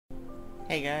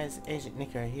Hey guys,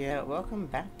 Agentnicho here. Welcome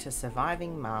back to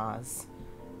Surviving Mars.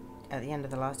 At the end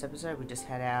of the last episode, we just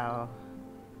had our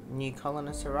new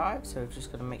colonists arrive, so we've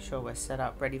just got to make sure we're set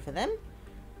up ready for them.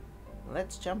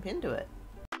 Let's jump into it.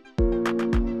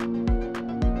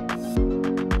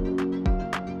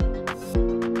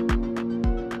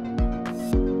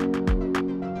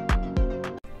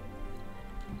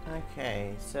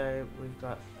 Okay, so we've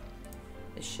got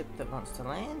a ship that wants to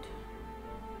land.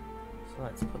 So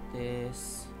let's put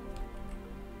this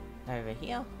over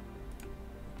here.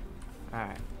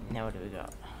 Alright, now what do we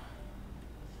got?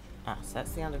 Ah, so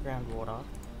that's the underground water.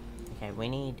 Okay, we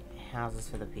need houses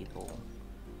for the people.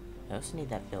 We also need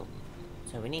that built.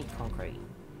 So we need concrete.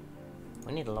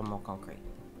 We need a lot more concrete.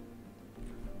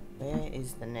 Where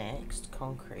is the next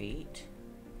concrete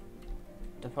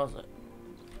deposit?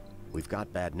 We've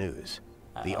got bad news.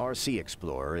 The RC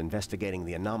Explorer investigating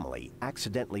the anomaly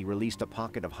accidentally released a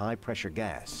pocket of high-pressure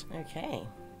gas. Okay.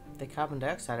 The carbon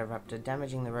dioxide erupted,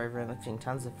 damaging the rover and lifting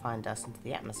tons of fine dust into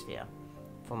the atmosphere.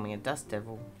 Forming a dust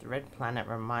devil, the red planet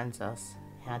reminds us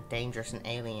how dangerous an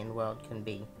alien world can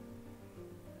be.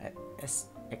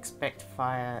 Expect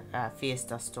fierce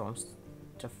dust storms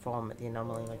to form at the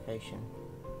anomaly location.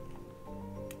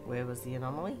 Where was the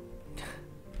anomaly?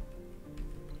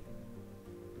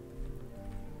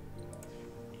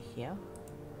 Here?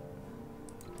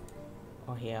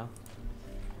 Or here?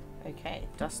 Okay,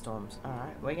 dust storms.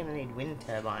 Alright, we're gonna need wind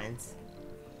turbines.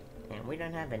 And we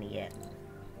don't have any yet.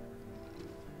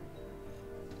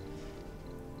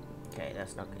 Okay,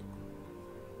 that's not good.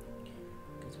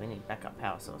 Because we need backup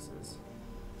power sources.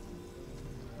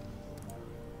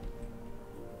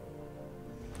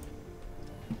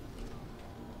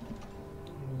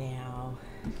 Now...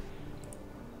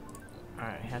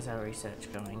 Alright, how's our research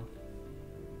going?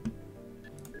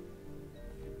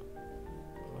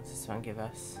 What's this one give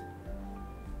us?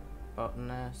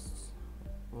 Botanists,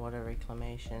 water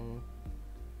reclamation,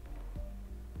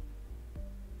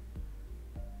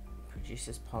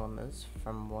 produces polymers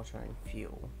from water and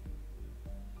fuel.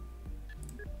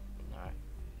 Alright.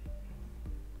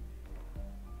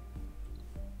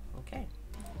 Okay.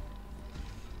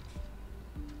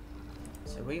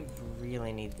 So we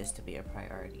really need this to be a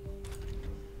priority.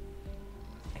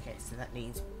 Okay, so that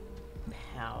needs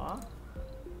power.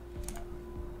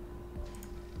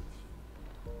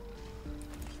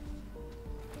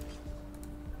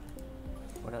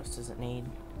 What else does it need?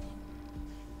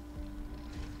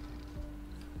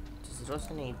 Does it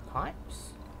also need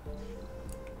pipes?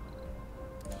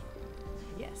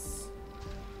 Yes.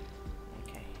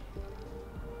 Okay.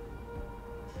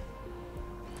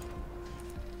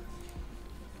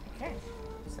 Okay,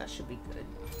 so that should be good.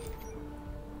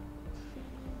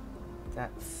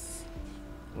 That's...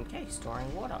 okay,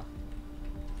 storing water.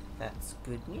 That's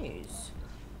good news.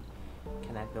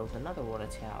 Can I build another water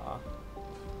tower?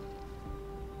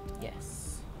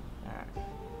 Yes. Alright.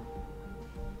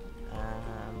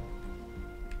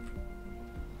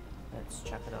 Let's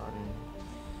chuck it on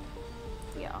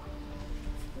here.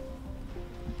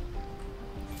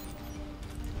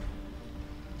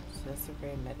 So that's the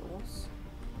rare metals.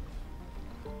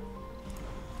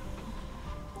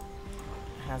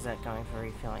 How's that going for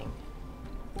refilling?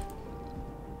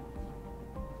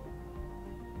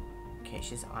 Okay,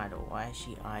 she's idle. Why is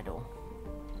she idle?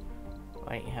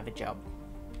 Why don't you have a job?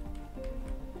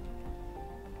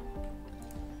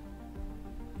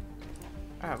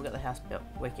 Alright, we got the house built.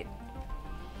 Wicked.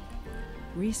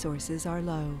 Resources are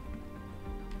low.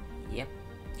 Yep.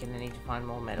 Gonna need to find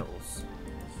more metals.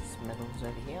 There's metals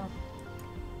over here.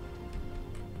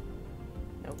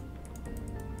 Nope.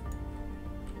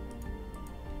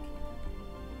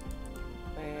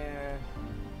 Where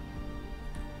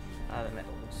are the metals?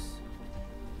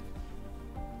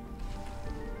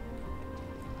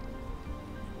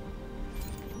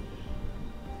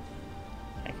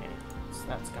 So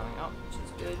that's going up, which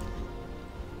is good.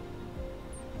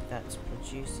 That's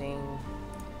producing.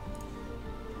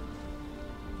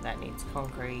 That needs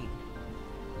concrete.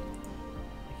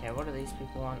 Okay, what do these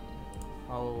people want?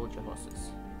 Hold your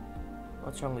horses.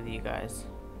 What's wrong with you guys?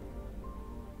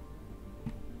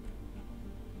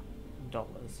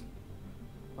 Dollars.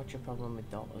 What's your problem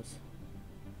with dollars?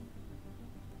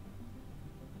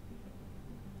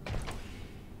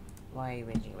 Why are you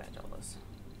whinging about dollars?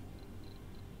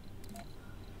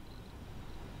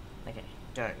 Okay,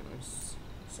 domes.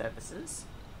 Services.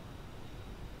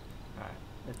 Alright,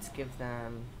 let's give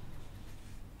them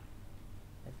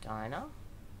a diner.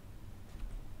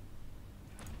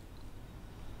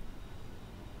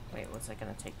 Wait, what's that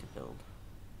gonna take to build?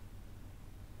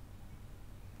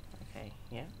 Okay,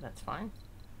 yeah, that's fine.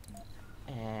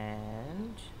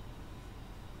 And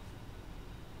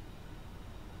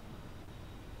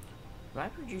Am I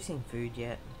producing food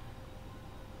yet?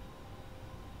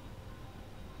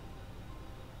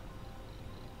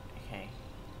 Okay.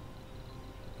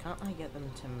 Can't I get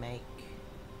them to make...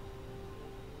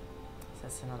 So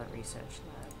that's another research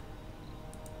lab.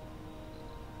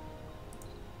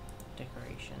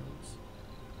 Decorations.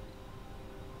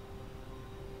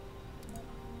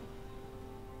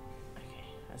 Okay,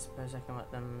 I suppose I can let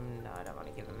them... No, I don't want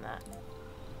to give them that.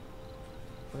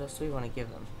 What else do we want to give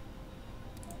them?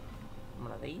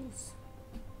 One of these.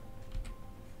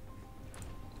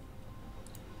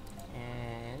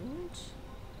 And...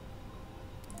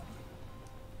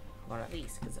 one of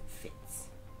these, because it fits.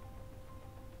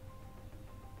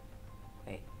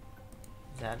 Wait.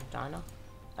 Is that a diner?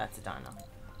 That's a diner.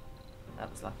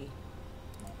 That was lucky.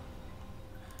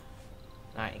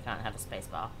 Alright, you can't have a space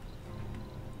bar.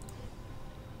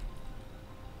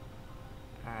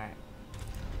 Alright.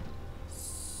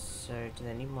 So, do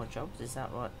they need more jobs? Is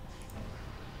that what...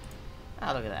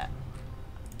 Oh, look at that.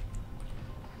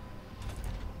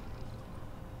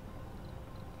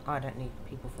 Oh, I don't need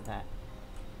people for that.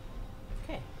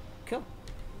 Okay, cool.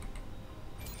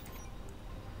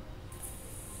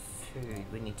 Food.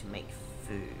 We need to make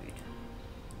food.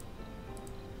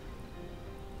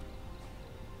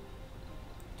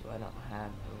 Do I not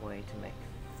have a way to make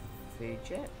food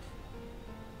yet?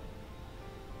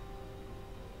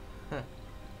 Huh.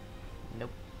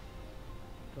 Nope.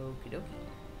 Okie dokie.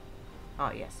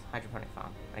 Oh yes, hydroponic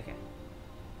farm. Okay.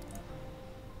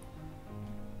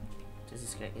 Does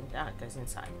this go in? Ah, it goes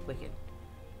inside. Wicked.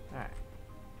 Alright.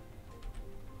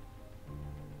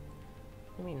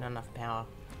 You mean not enough power?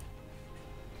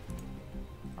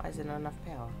 Why is there not enough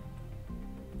power?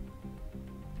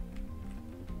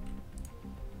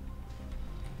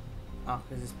 Oh,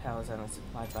 because this power is only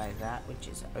supplied by that, which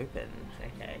is open.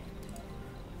 Okay.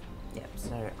 Yep,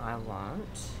 so I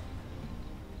want...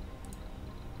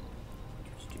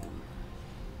 just do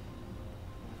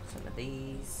some of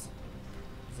these.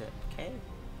 Is it okay?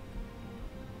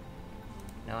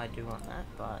 No, I do want that,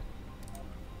 but...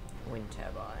 wind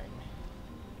turbine.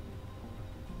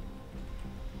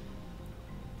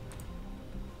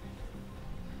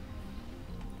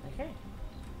 Okay.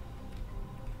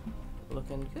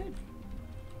 Looking good.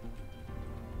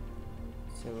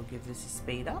 So we'll give this a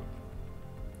speed up.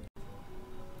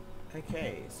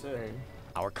 Okay, so...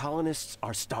 Our colonists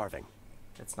are starving.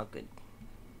 That's not good.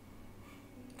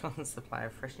 Constant supply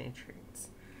of fresh nutrients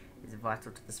is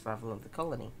vital to the survival of the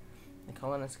colony. The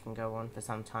colonists can go on for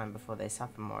some time before they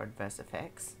suffer more adverse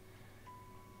effects,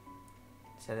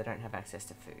 so they don't have access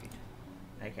to food.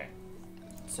 Okay,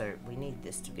 so we need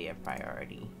this to be a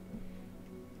priority.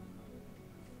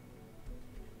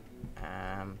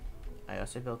 I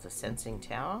also built a sensing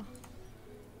tower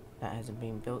that hasn't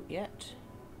been built yet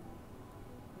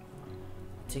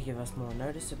to give us more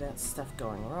notice about stuff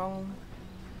going wrong.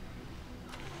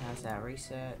 How's our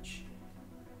research?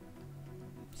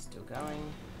 Still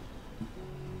going.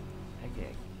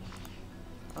 Okay.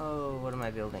 Oh, what am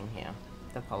I building here?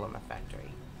 The polymer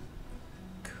factory.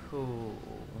 Cool.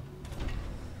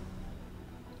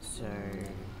 So...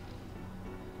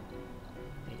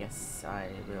 I guess I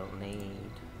will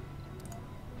need...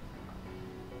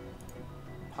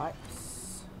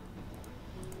 pipes.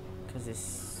 Because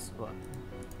this, what?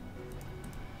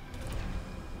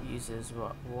 Uses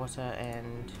what? Water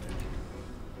and...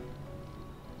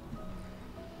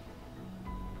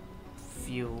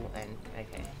 fuel and...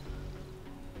 okay.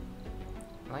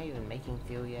 Am I even making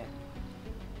fuel yet?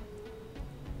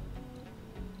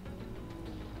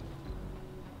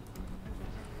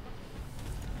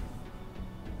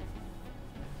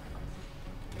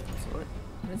 So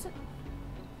what is it?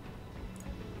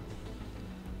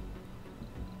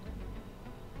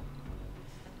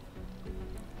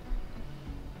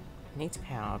 Needs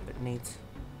power, but needs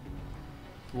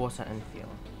water and fuel.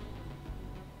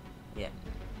 Yeah,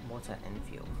 water and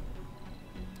fuel.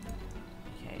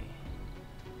 Okay.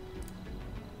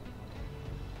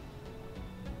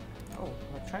 Oh,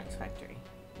 electronics factory.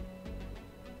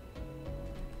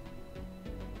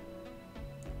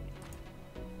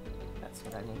 That's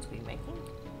what I need to be making.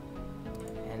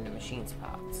 And the machines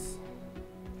parts.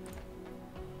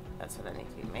 That's what I need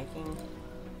to be making.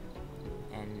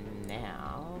 And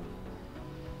now...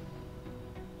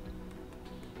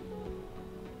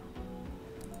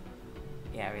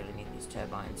 yeah, I really need these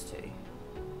turbines too.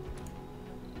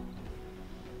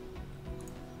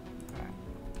 Alright,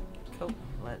 cool.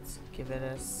 Let's give it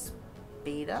a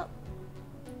speed up.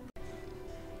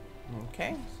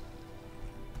 Okay.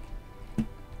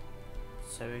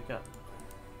 So we've got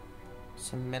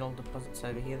some metal deposits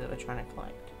over here that we're trying to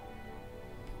collect.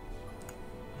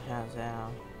 How's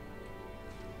our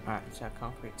Alright, so our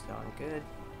concrete's going good.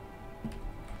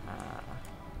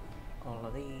 All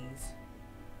of these.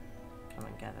 Come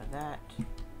and gather that.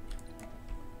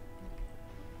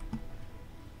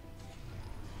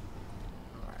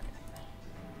 Alright.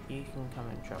 You can come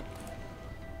and drop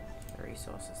the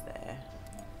resources there.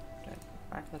 Don't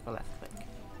right click or left click.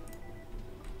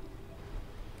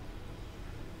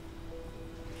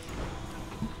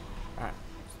 Alright.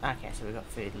 Okay, so we've got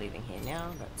food leaving here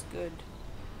now. That's good.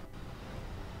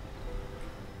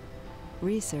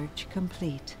 Research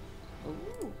complete.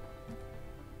 Ooh.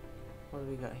 What do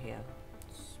we got here?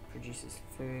 This produces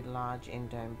food, large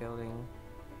in-dome building,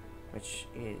 which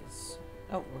is...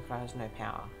 oh, requires no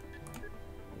power.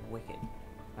 Wicked.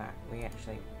 Alright, we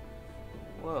actually...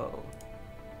 whoa.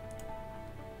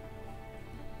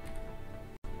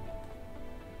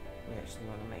 We actually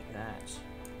want to make that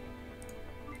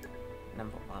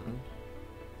number 1.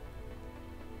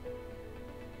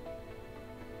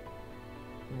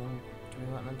 And then, do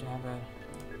we want them to have a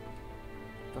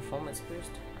performance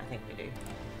boost? I think we do.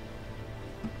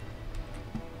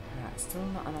 Alright, still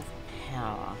not enough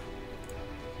power.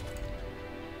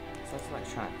 So that's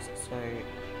electronics. So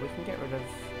we can get rid of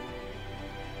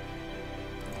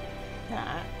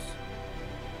that.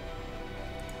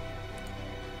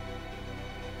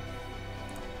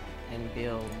 And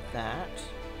build that.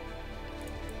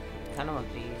 Kind of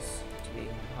want these to be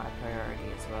high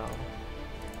priority as well.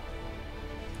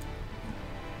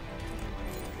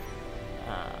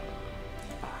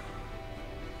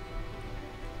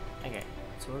 Okay,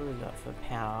 so what do we got for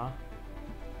power?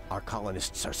 Our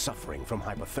colonists are suffering from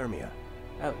hypothermia.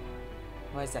 Oh,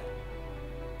 why is that?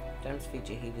 Domes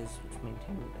feature heaters which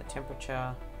maintain the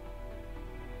temperature.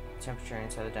 Temperature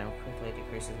inside the dome quickly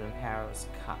decreases when power is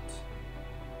cut.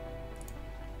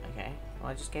 Okay,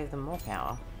 well I just gave them more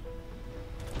power.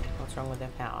 What's wrong with their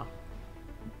power?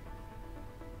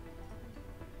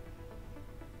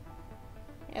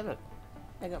 Yeah, look,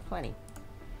 they got plenty.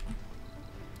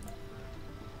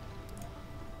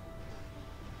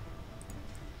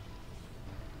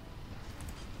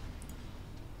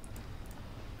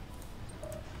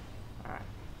 Alright.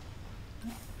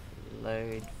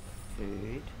 Load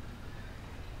food.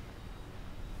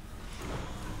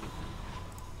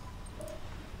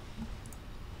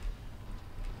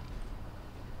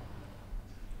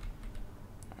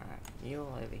 Alright, you're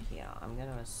over here. I'm going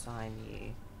to assign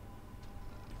you,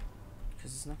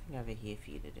 because there's nothing over here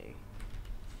for you to do.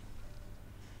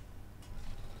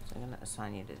 So I'm going to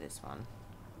assign you to this one.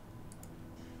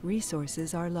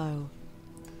 Resources are low.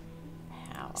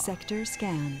 Power. Sector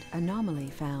scanned. Anomaly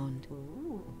found.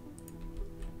 Ooh.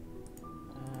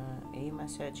 Are you my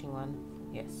searching one?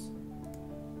 Yes.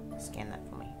 Scan that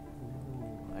for me.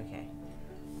 Ooh, okay.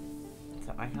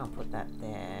 So I can't put that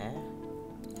there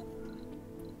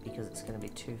because it's going to be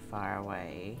too far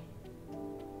away.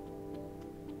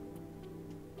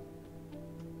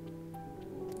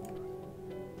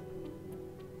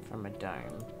 From a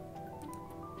dome.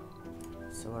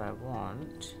 So what I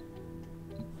want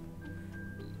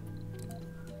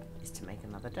is to make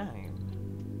another dome.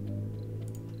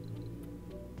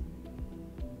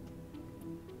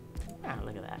 Ah,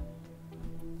 look at that.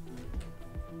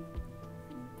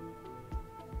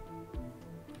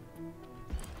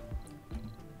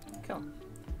 Cool.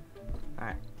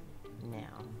 Alright. Now.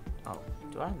 Oh,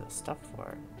 do I have the stuff for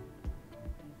it?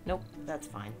 Nope, that's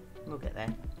fine. We'll get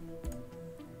there.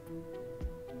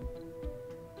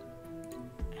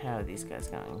 How are these guys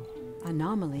going?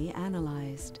 Anomaly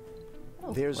analyzed.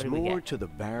 Oh, There's what do we more get? to the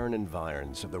barren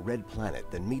environs of the Red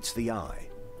Planet than meets the eye.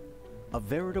 A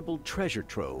veritable treasure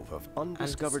trove of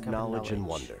undiscovered knowledge and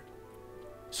wonder.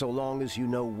 So long as you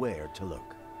know where to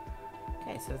look.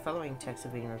 Okay, so the following texts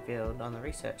have been revealed on the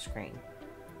research screen.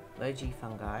 Low-G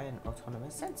fungi and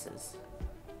autonomous sensors.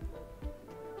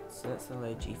 So that's the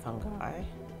low-G fungi.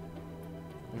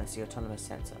 And that's the autonomous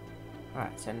sensor.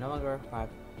 Alright, so no longer require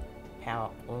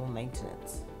power or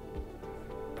maintenance.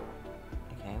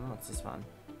 Okay, and what's this one?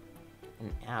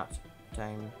 An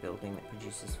out-dome building that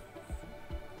produces...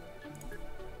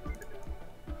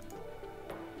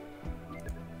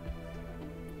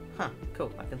 Huh,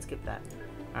 cool, I can skip that.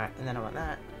 Alright, and then I want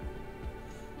that.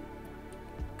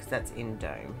 Because that's in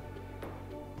dome.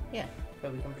 Yeah,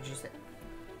 but we can produce it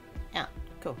out.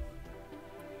 Cool.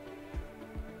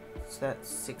 So that's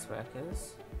 6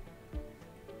 workers.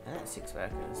 And that's 6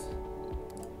 workers.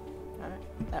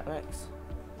 Alright, that works.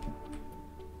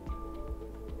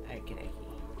 Okie dokie.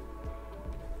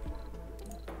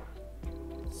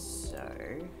 So...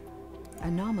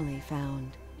 Anomaly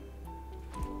found.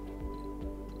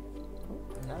 Oh,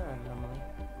 another anomaly.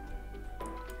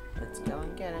 Let's go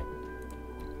and get it.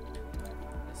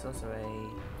 As There's also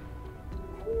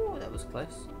a... Ooh, that was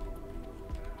close.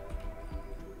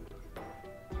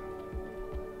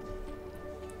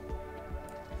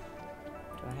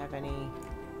 Do I have any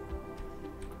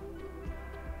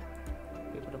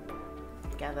people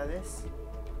to gather this?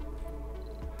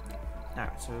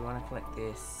 Alright, so we want to collect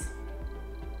this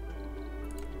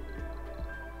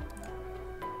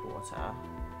water.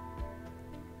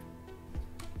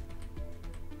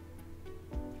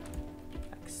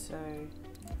 Like so.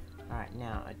 Alright,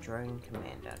 now a drone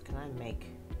commander. Can I make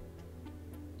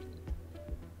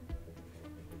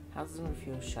houses and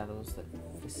fuel shuttles that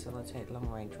facilitate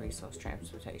long-range resource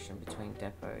transportation between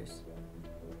depots?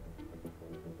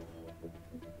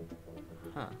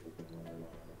 Huh.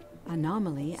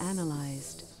 Anomaly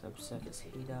analyzed. Subsurface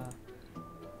heater.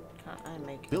 Can't I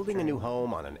make Building a new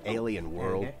home on an alien There we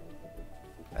world, go.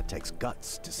 that takes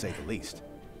guts, to say the least.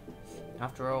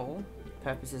 After all,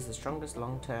 purpose is the strongest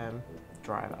long-term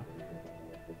driver.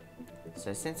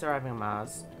 So since arriving on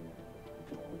Mars,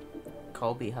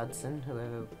 Colby Hudson,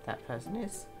 whoever that person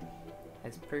is,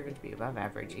 has proven to be above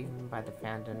average even by the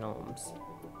founder norms.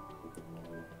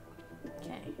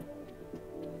 Okay.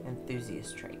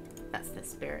 Enthusiast trait. That's the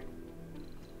spirit.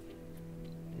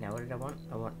 Now what did I want?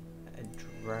 I want a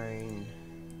drone.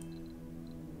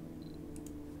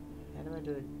 How do I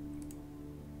do it?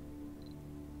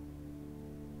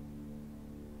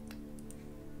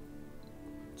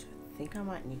 I think I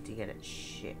might need to get it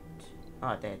shipped.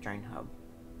 Oh, there, drone hub.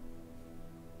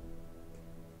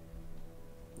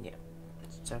 Yeah.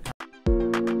 So